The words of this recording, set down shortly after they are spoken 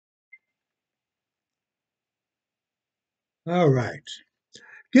All right.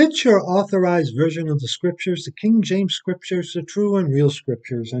 Get your authorized version of the scriptures, the King James scriptures, the true and real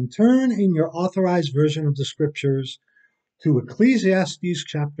scriptures, and turn in your authorized version of the scriptures to Ecclesiastes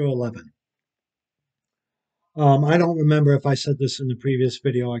chapter 11. I don't remember if I said this in the previous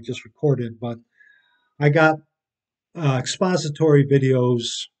video I just recorded, but I got expository videos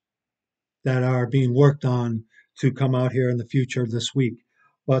that are being worked on to come out here in the future this week.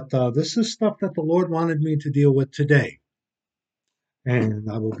 But this is stuff that the Lord wanted me to deal with today, and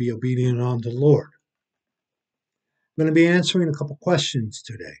I will be obedient unto the Lord. I'm going to be answering a couple questions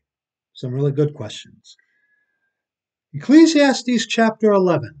today, some really good questions. Ecclesiastes chapter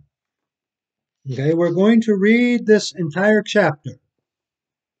 11. Okay, we're going to read this entire chapter.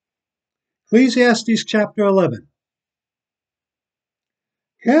 Ecclesiastes chapter 11.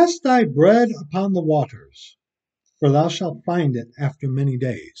 Cast thy bread upon the waters, for thou shalt find it after many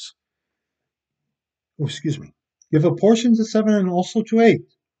days. Oh, excuse me. Give a portion to 7 and also to 8.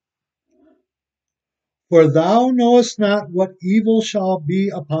 For thou knowest not what evil shall be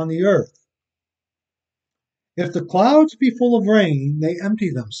upon the earth. If the clouds be full of rain, they empty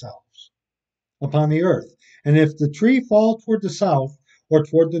themselves upon the earth. And if the tree fall toward the south or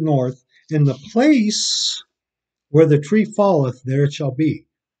toward the north, in the place where the tree falleth, there it shall be.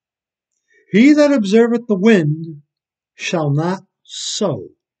 He that observeth the wind shall not sow,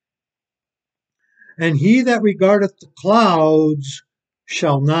 and he that regardeth the clouds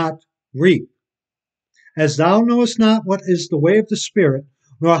shall not reap. As thou knowest not what is the way of the Spirit,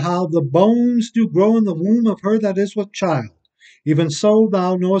 nor how the bones do grow in the womb of her that is with child, even so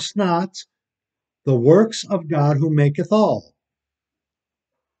thou knowest not the works of God who maketh all.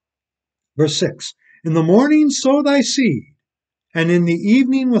 Verse 6. In the morning sow thy seed, and in the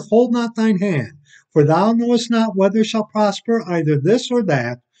evening withhold not thine hand, for thou knowest not whether shall prosper either this or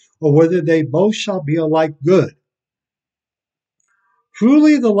that, or whether they both shall be alike good.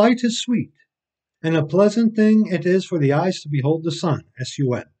 Truly the light is sweet, and a pleasant thing it is for the eyes to behold the sun.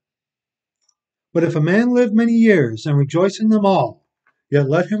 S-U-N. But if a man live many years, and rejoice in them all, yet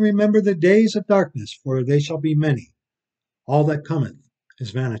let him remember the days of darkness, for they shall be many. All that cometh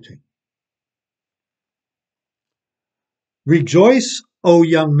is vanity. Rejoice, O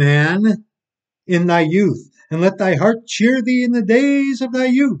young man, in thy youth, and let thy heart cheer thee in the days of thy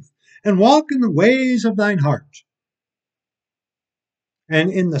youth, and walk in the ways of thine heart,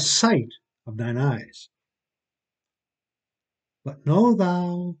 and in the sight of thine eyes. But know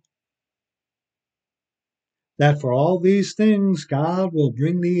thou that for all these things God will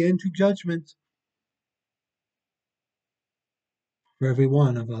bring thee into judgment. For every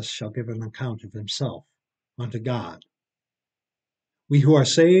one of us shall give an account of himself unto God. We who are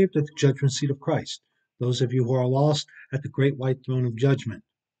saved at the judgment seat of Christ, those of you who are lost at the great white throne of judgment.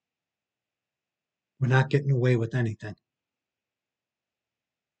 We're not getting away with anything.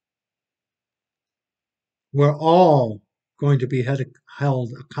 We're all going to be held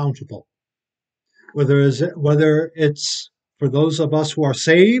accountable. Whether it's for those of us who are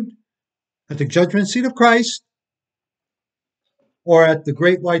saved at the judgment seat of Christ or at the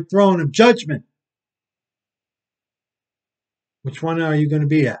great white throne of judgment. Which one are you going to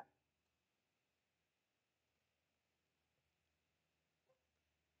be at?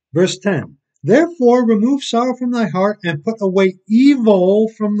 Verse 10. Therefore remove sorrow from thy heart and put away evil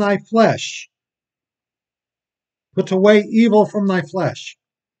from thy flesh. Put away evil from thy flesh.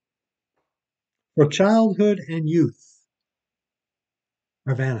 For childhood and youth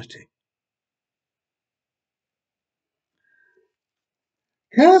are vanity.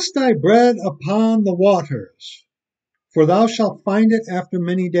 Cast thy bread upon the waters, for thou shalt find it after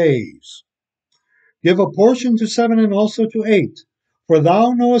many days. Give a portion to 7 and also to 8, for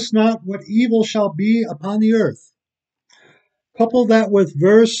thou knowest not what evil shall be upon the earth. Couple that with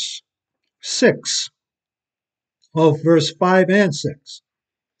verse 6 of verse 5 and 6.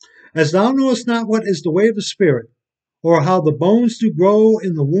 As thou knowest not what is the way of the Spirit, or how the bones do grow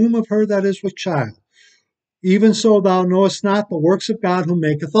in the womb of her that is with child, even so thou knowest not the works of God who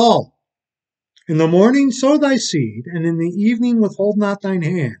maketh all. In the morning sow thy seed, and in the evening withhold not thine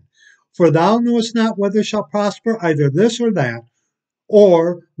hand, for thou knowest not whether shall prosper either this or that,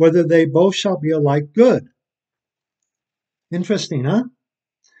 or whether they both shall be alike good. Interesting, huh?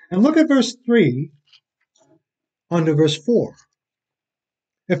 And look at verse 3 under verse 4.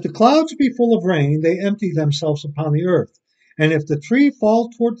 If the clouds be full of rain, they empty themselves upon the earth. And if the tree fall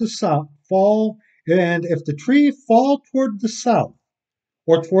toward the south, toward the south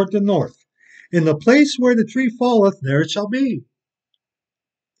or toward the north, in the place where the tree falleth, there it shall be.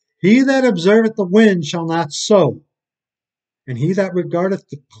 He that observeth the wind shall not sow, and he that regardeth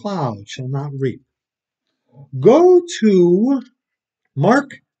the cloud shall not reap. Go to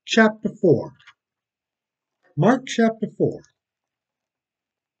Mark chapter 4. Mark chapter 4.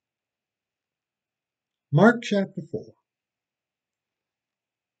 Mark chapter 4.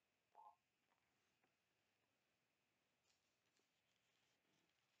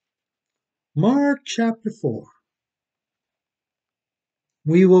 Mark chapter 4.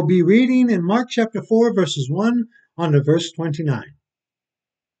 We will be reading in Mark chapter 4, verses 1 on to verse 29.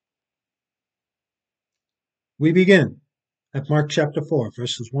 We begin at Mark chapter 4,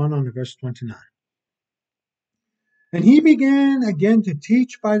 verses 1 on to verse 29. And he began again to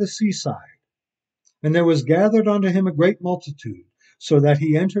teach by the seaside, and there was gathered unto him a great multitude, so that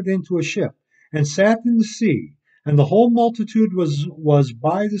he entered into a ship, and sat in the sea, and the whole multitude was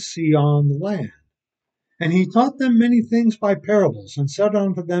by the sea on the land. And he taught them many things by parables, and said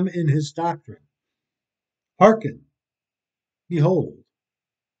unto them in his doctrine, Hearken, behold,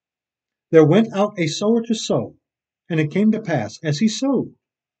 there went out a sower to sow, and it came to pass, as he sowed,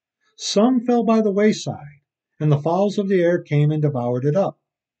 some fell by the wayside, and the fowls of the air came and devoured it up.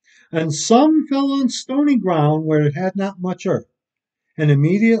 And some fell on stony ground where it had not much earth, and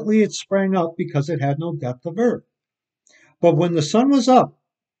immediately it sprang up because it had no depth of earth. But when the sun was up,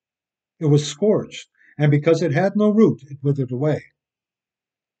 it was scorched, and because it had no root, it withered away.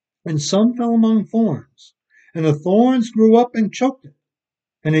 And some fell among thorns, and the thorns grew up and choked it,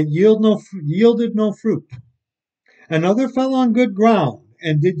 and it yielded no fruit. Another fell on good ground,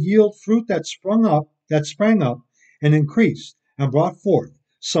 and did yield fruit that sprang up, and increased, and brought forth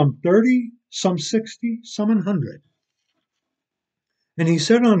some 30, some 60, some 100. And he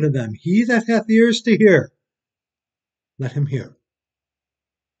said unto them, He that hath ears to hear, let him hear.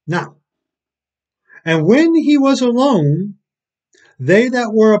 Now, and when he was alone, they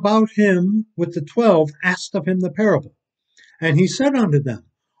that were about him with the 12 asked of him the parable. And he said unto them,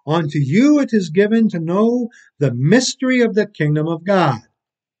 Unto you it is given to know the mystery of the kingdom of God.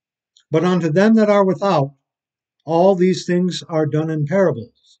 But unto them that are without, all these things are done in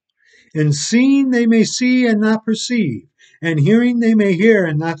parables. In seeing they may see and not perceive, and hearing they may hear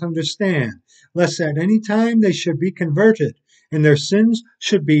and not understand, lest at any time they should be converted, and their sins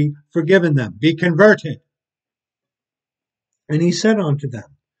should be forgiven them. Be converted. And he said unto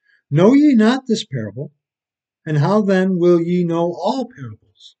them, Know ye not this parable? And how then will ye know all parables?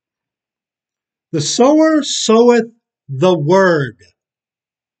 The sower soweth the word.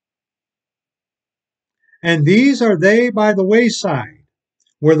 And these are they by the wayside,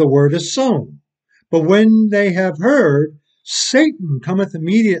 where the word is sown. But when they have heard, Satan cometh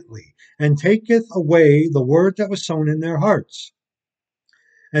immediately, and taketh away the word that was sown in their hearts.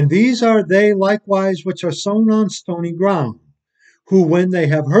 And these are they likewise which are sown on stony ground, who, when they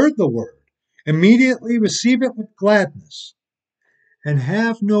have heard the word, immediately receive it with gladness, and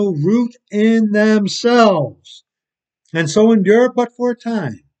have no root in themselves, and so endure but for a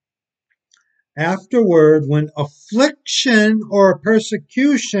time. Afterward, when affliction or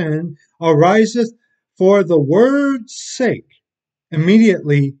persecution ariseth for the word's sake,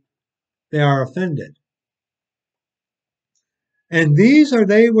 immediately they are offended. And these are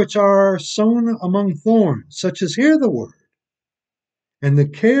they which are sown among thorns, such as hear the word, and the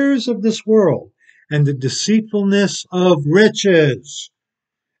cares of this world, and the deceitfulness of riches,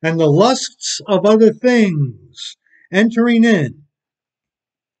 and the lusts of other things, entering in,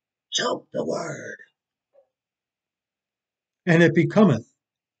 choke the word, and it becometh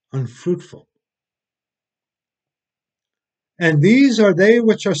unfruitful. And these are they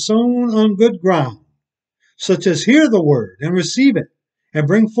which are sown on good ground, such as hear the word and receive it, and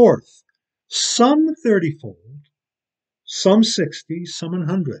bring forth some 30-fold, some 60, some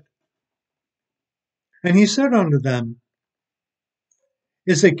 100. And he said unto them,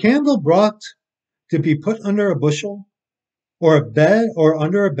 Is a candle brought to be put under a bushel, or a bed, or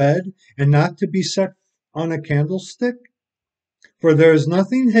under a bed, and not to be set on a candlestick? For there is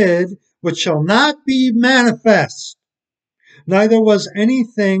nothing hid which shall not be manifest, neither was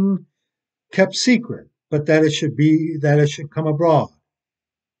anything kept secret, but that it should come abroad.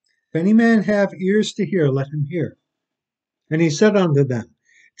 If any man have ears to hear, let him hear. And he said unto them,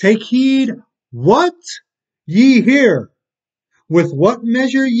 Take heed what ye hear. With what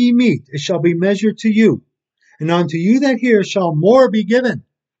measure ye mete, it shall be measured to you, and unto you that hear shall more be given.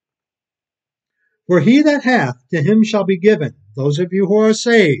 For he that hath, to him shall be given, those of you who are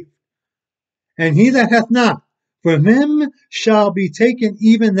saved. And he that hath not, from him shall be taken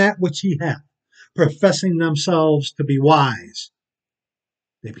even that which he hath. Professing themselves to be wise,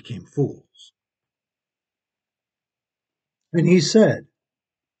 they became fools. And he said,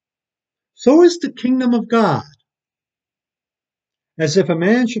 So is the kingdom of God, as if a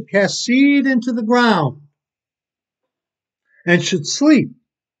man should cast seed into the ground, and should sleep,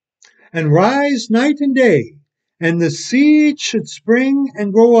 and rise night and day, and the seed should spring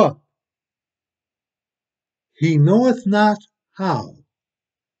and grow up, he knoweth not how.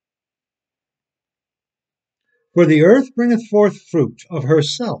 For the earth bringeth forth fruit of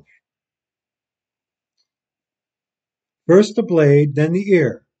herself, first the blade, then the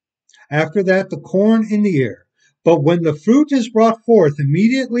ear, after that the corn in the ear. But when the fruit is brought forth,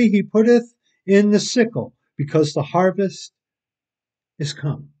 immediately he putteth in the sickle, because the harvest is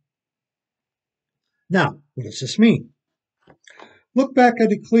come. Now, what does this mean? Look back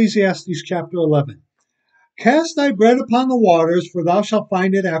at Ecclesiastes chapter 11. Cast thy bread upon the waters, for thou shalt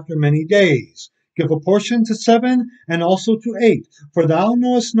find it after many days. Give a portion to 7 and also to 8, for thou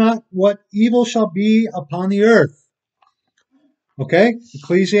knowest not what evil shall be upon the earth. Okay,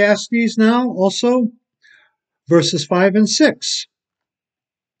 Ecclesiastes now also, verses 5 and 6.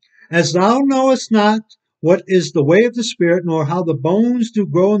 As thou knowest not what is the way of the Spirit, nor how the bones do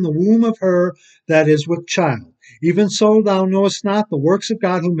grow in the womb of her that is with child, even so thou knowest not the works of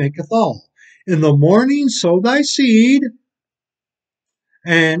God who maketh all. In the morning sow thy seed,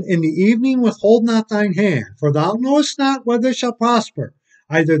 and in the evening withhold not thine hand, for thou knowest not whether it shall prosper,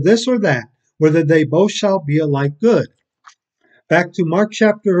 either this or that, whether they both shall be alike good. Back to Mark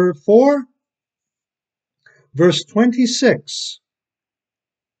chapter 4, verse 26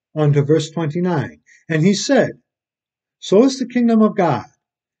 on to verse 29. And he said, so is the kingdom of God,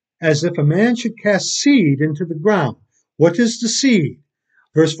 as if a man should cast seed into the ground. What is the seed?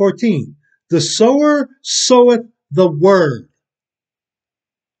 Verse 14, the sower soweth the word.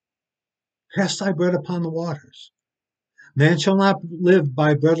 Cast thy bread upon the waters. Man shall not live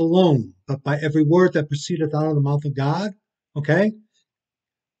by bread alone, but by every word that proceedeth out of the mouth of God. Okay?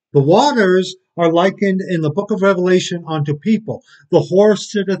 The waters are likened in the book of Revelation unto people. The horse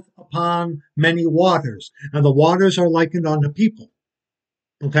sitteth upon many waters, and the waters are likened unto people.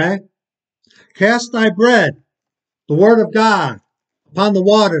 Okay? Cast thy bread, the word of God, upon the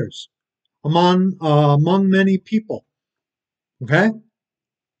waters, among many people. Okay?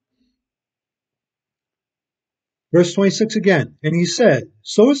 Verse 26 again. And he said,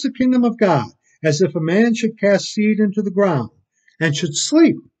 so is the kingdom of God, as if a man should cast seed into the ground, and should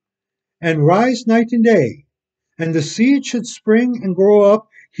sleep, and rise night and day, and the seed should spring and grow up,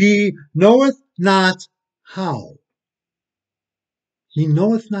 he knoweth not how. He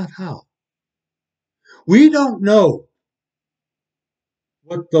knoweth not how. We don't know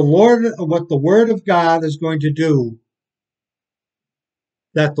what the word of God is going to do,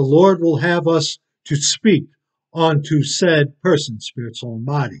 that the Lord will have us to speak onto said person, spirit, soul, and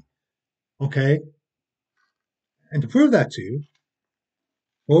body. Okay? And to prove that to you,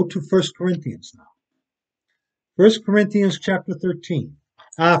 go to 1 Corinthians now. 1 Corinthians chapter 13.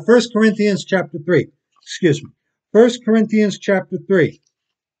 1 Corinthians chapter 3. Excuse me. 1 Corinthians chapter 3.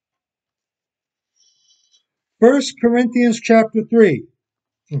 1 Corinthians chapter 3.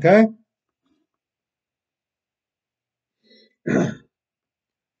 Okay?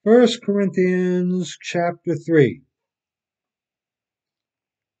 1 Corinthians chapter 3.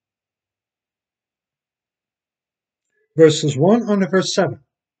 Verses 1 unto verse 7.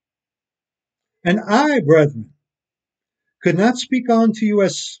 And I, brethren, could not speak unto you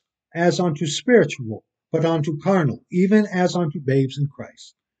as unto spiritual, but unto carnal, even as unto babes in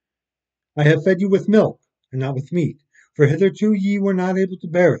Christ. I have fed you with milk, and not with meat, for hitherto ye were not able to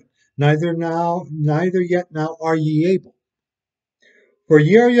bear it, neither yet now are ye able. For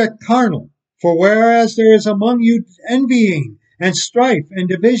ye are yet carnal, for whereas there is among you envying, and strife, and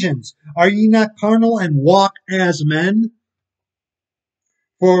divisions, are ye not carnal, and walk as men?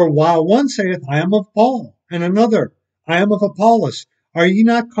 For while one saith, I am of Paul, and another, I am of Apollos, are ye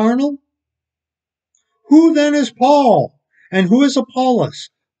not carnal? Who then is Paul? And who is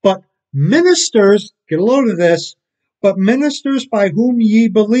Apollos? But ministers, get a load of this, but ministers by whom ye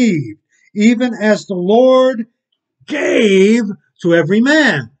believe, even as the Lord gave to every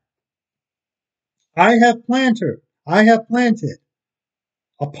man. I have planted,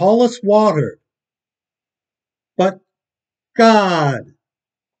 Apollos watered, but God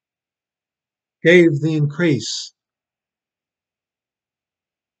gave the increase.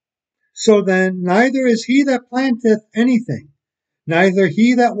 So then, neither is he that planteth anything, neither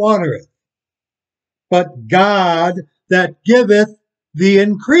he that watereth, but God that giveth the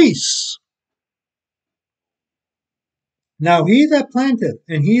increase. Now he that planteth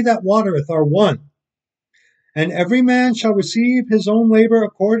and he that watereth are one, and every man shall receive his own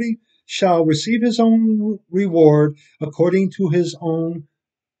reward according to his own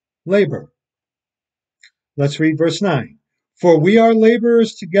labor. Let's read verse 9. For we are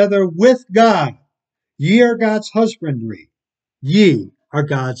laborers together with God. Ye are God's husbandry. Ye are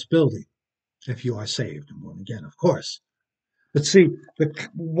God's building, if you are saved and born again, of course. But see,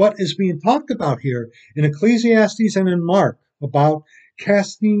 what is being talked about here in Ecclesiastes and in Mark about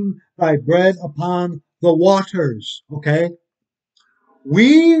casting thy bread upon the waters, okay?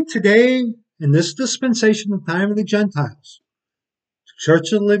 We today, in this dispensation, the time of the Gentiles, the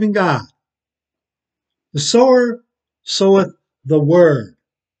Church of the Living God, the sower soweth the word,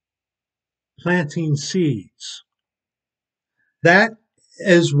 planting seeds. That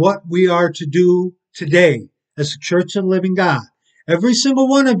is what we are to do today as the Church of the Living God. Every single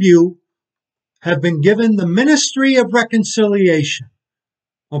one of you have been given the ministry of reconciliation.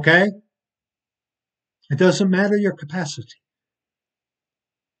 Okay? It doesn't matter your capacity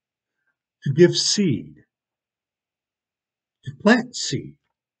to give seed, to plant seed,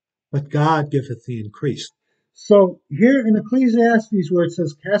 but God giveth the increase. So here in Ecclesiastes, where it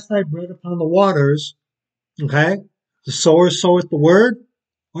says, cast thy bread upon the waters, okay? The sower soweth the word,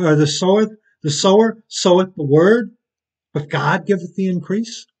 or the sower soweth the word, but God giveth the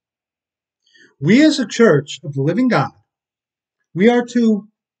increase. We as a church of the living God, we are to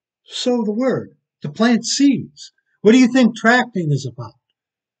sow the word, to plant seeds. What do you think tracting is about?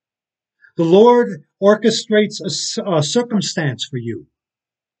 The Lord orchestrates a circumstance for you.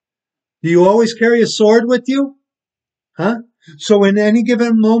 Do you always carry a sword with you? Huh? So in any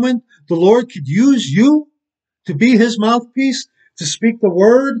given moment, the Lord could use you to be his mouthpiece, to speak the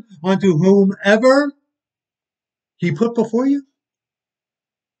word unto whomever he put before you.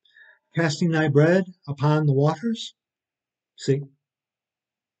 Casting thy bread upon the waters. See,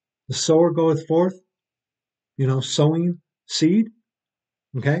 the sower goeth forth, sowing seed.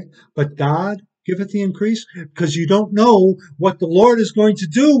 Okay. But God giveth the increase, because you don't know what the Lord is going to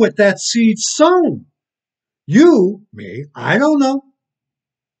do with that seed sown. You, me, I don't know.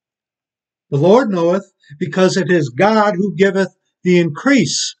 The Lord knoweth, because it is God who giveth the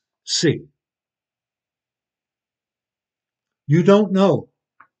increase. See, you don't know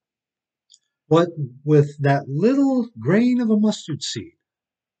what with that little grain of a mustard seed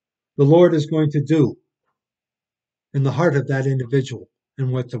the Lord is going to do in the heart of that individual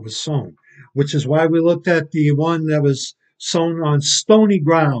and what that was sown, which is why we looked at the one that was sown on stony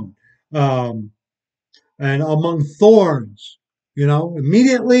ground and among thorns.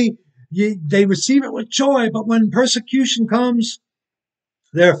 Immediately they receive it with joy, but when persecution comes,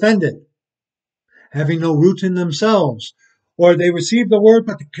 they're offended, having no root in themselves. Or they receive the word,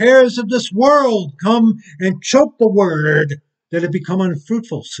 but the cares of this world come and choke the word, that it become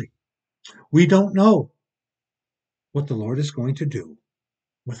unfruitful. See, we don't know what the Lord is going to do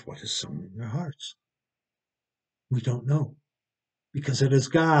with what is sown in their hearts. We don't know, because it is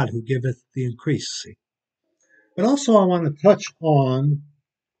God who giveth the increase. See? But also I want to touch on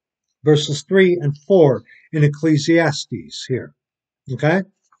verses 3 and 4 in Ecclesiastes here. Okay?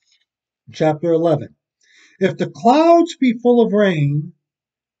 Chapter 11. If the clouds be full of rain,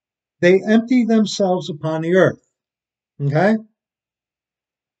 they empty themselves upon the earth. Okay?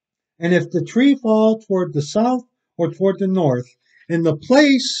 And if the tree fall toward the south or toward the north, in the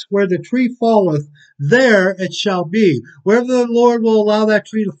place where the tree falleth, there it shall be. Wherever the Lord will allow that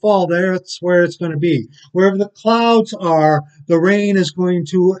tree to fall, that's where it's going to be. Wherever the clouds are, the rain is going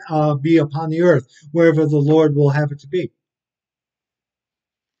to be upon the earth, wherever the Lord will have it to be.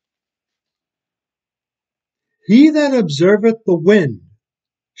 He that observeth the wind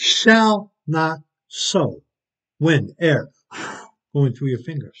shall not sow. Wind, air, going through your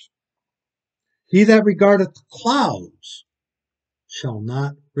fingers. He that regardeth the clouds shall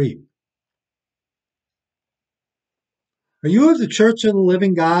not reap. Are you of the Church of the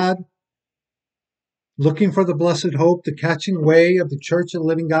Living God, looking for the blessed hope, the catching away of the Church of the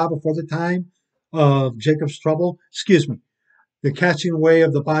Living God before the time of Jacob's trouble? Excuse me, the catching away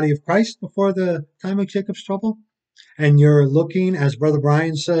of the body of Christ before the time of Jacob's trouble? And you're looking, as Brother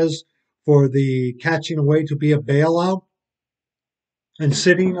Brian says, for the catching away to be a bailout, and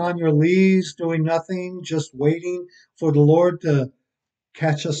sitting on your lees doing nothing, just waiting for the Lord to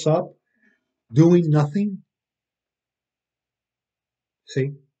catch us up, doing nothing?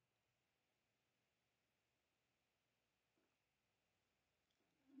 See?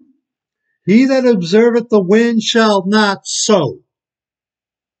 He that observeth the wind shall not sow,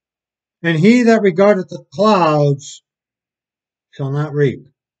 and he that regardeth the clouds shall not reap.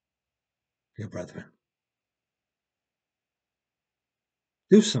 Dear brethren,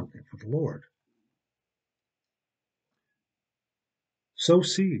 do something for the Lord. Sow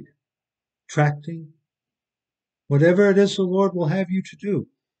seed, tracting, whatever it is the Lord will have you to do.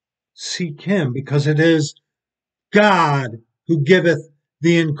 Seek him, because it is God who giveth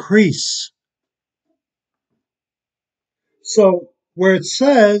the increase. So where it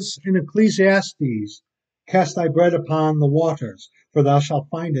says in Ecclesiastes, cast thy bread upon the waters, for thou shalt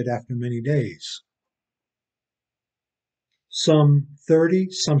find it after many days. Some 30,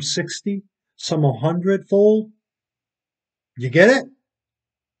 some 60, some 100-fold. You get it?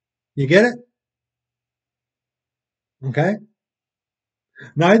 You get it? Okay.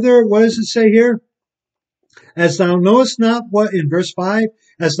 Neither, what does it say here? As thou knowest not what, in verse 5,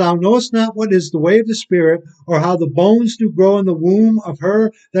 as thou knowest not what is the way of the Spirit, or how the bones do grow in the womb of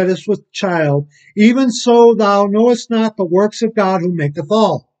her that is with child, even so thou knowest not the works of God who maketh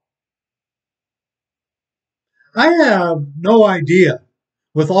all. I have no idea,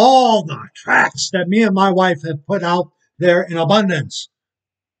 with all the tracts that me and my wife have put out there in abundance,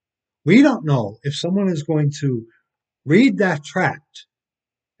 we don't know if someone is going to read that tract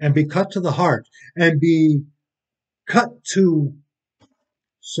and be cut to the heart and be cut to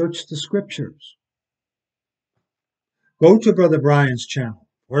search the scriptures. Go to Brother Brian's channel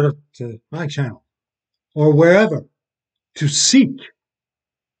or to my channel or wherever to seek.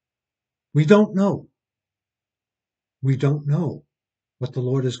 We don't know. We don't know what the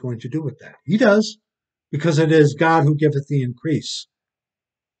Lord is going to do with that. He does, because it is God who giveth the increase.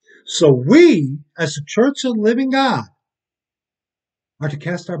 So we, as the church of the living God, are to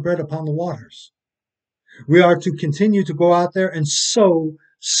cast our bread upon the waters. We are to continue to go out there and sow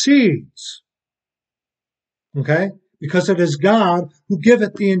seeds. Okay? Because it is God who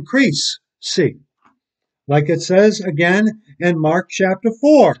giveth the increase. See, like it says again in Mark chapter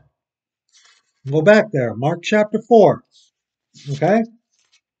 4. Go back there, Mark chapter 4. Okay?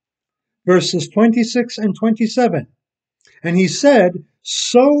 Verses 26 and 27. And he said,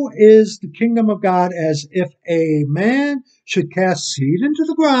 so is the kingdom of God as if a man should cast seed into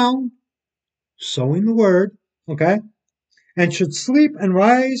the ground, sowing the word, okay, and should sleep and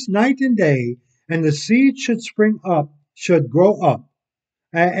rise night and day, and the seed should spring up, should grow up,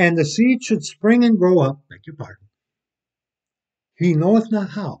 and the seed should spring and grow up, beg your pardon. He knoweth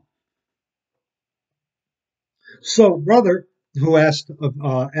not how. So, brother, who asked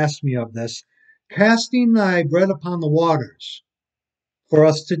me of this, casting thy bread upon the waters for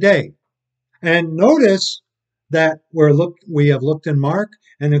us today. And notice that we have looked in Mark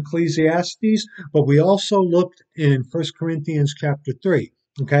and Ecclesiastes, but we also looked in 1 Corinthians chapter 3.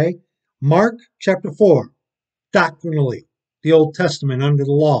 Okay? Mark chapter 4, doctrinally, the Old Testament under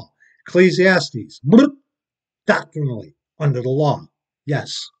the law. Ecclesiastes, doctrinally, under the law.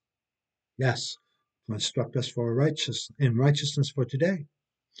 Yes, yes. To instruct us for righteousness for today.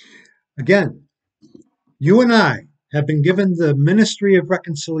 Again, you and I have been given the ministry of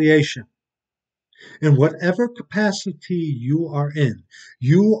reconciliation. In whatever capacity you are in,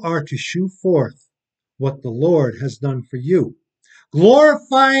 you are to shew forth what the Lord has done for you,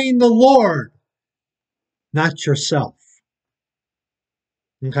 glorifying the Lord, not yourself.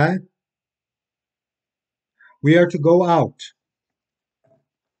 Okay? We are to go out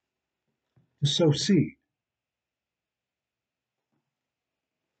to sow seed.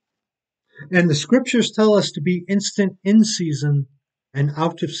 And the scriptures tell us to be instant in season and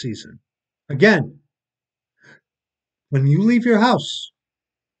out of season. Again, when you leave your house,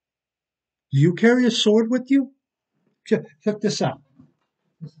 do you carry a sword with you? Check this out.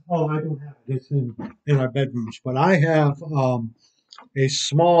 Oh, I don't have it. It's in our bedrooms. But I have a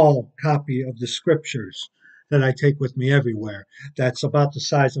small copy of the scriptures that I take with me everywhere. That's about the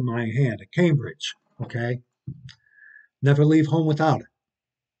size of my hand at Cambridge. Okay? Never leave home without it.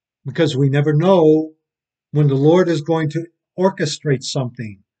 Because we never know when the Lord is going to orchestrate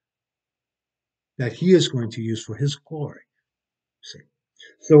something that He is going to use for His glory. See?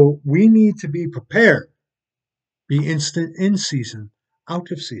 So we need to be prepared, be instant in season,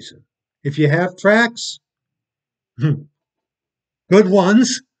 out of season. If you have tracks, good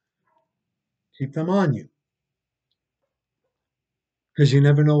ones, keep them on you. Because you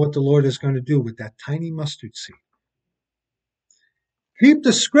never know what the Lord is going to do with that tiny mustard seed. Keep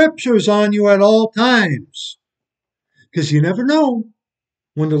the scriptures on you at all times. Because you never know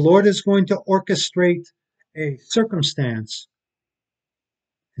when the Lord is going to orchestrate a circumstance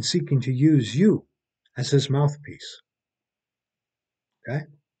and seeking to use you as His mouthpiece. Okay?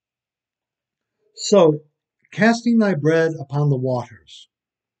 So, casting thy bread upon the waters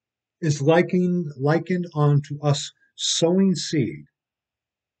is likened unto us sowing seed,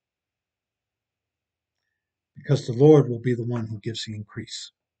 because the Lord will be the one who gives the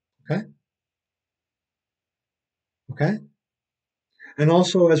increase. Okay? Okay? And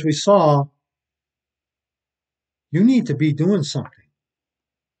also, as we saw, you need to be doing something.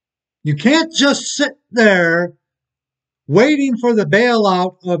 You can't just sit there waiting for the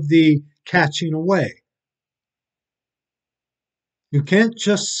bailout of the catching away. You can't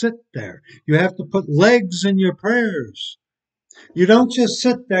just sit there. You have to put legs in your prayers. You don't just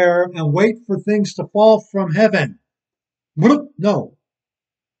sit there and wait for things to fall from heaven. No.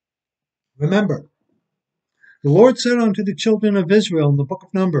 Remember, the Lord said unto the children of Israel in the book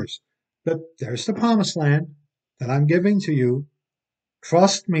of Numbers, that there's the promised land that I'm giving to you.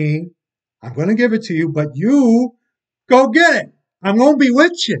 Trust me. I'm going to give it to you, but you go get it. I'm going to be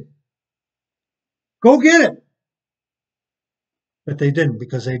with you. Go get it. But they didn't,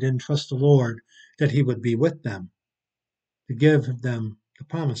 because they didn't trust the Lord that he would be with them to give them the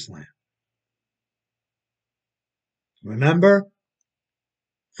promised land. Remember,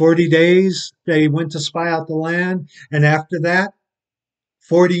 40 days they went to spy out the land, and after that,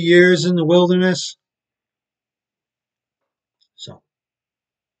 40 years in the wilderness. So,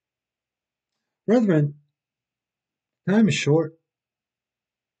 brethren, time is short.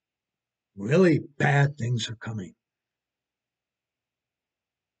 Really bad things are coming.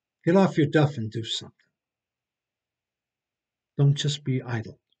 Get off your duff and do something. Don't just be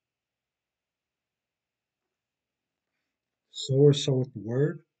idle. Sower soweth the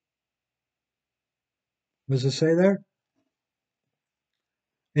word. What does it say there?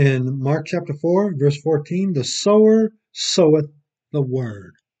 In Mark chapter 4, verse 14, the sower soweth the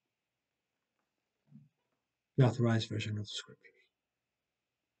word. The authorized version of the scripture.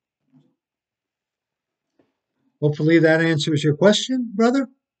 Hopefully that answers your question, brother,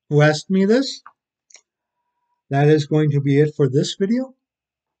 who asked me this. That is going to be it for this video.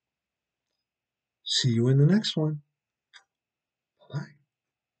 See you in the next one. Bye.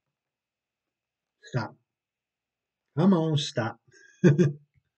 Stop. Come on, stop.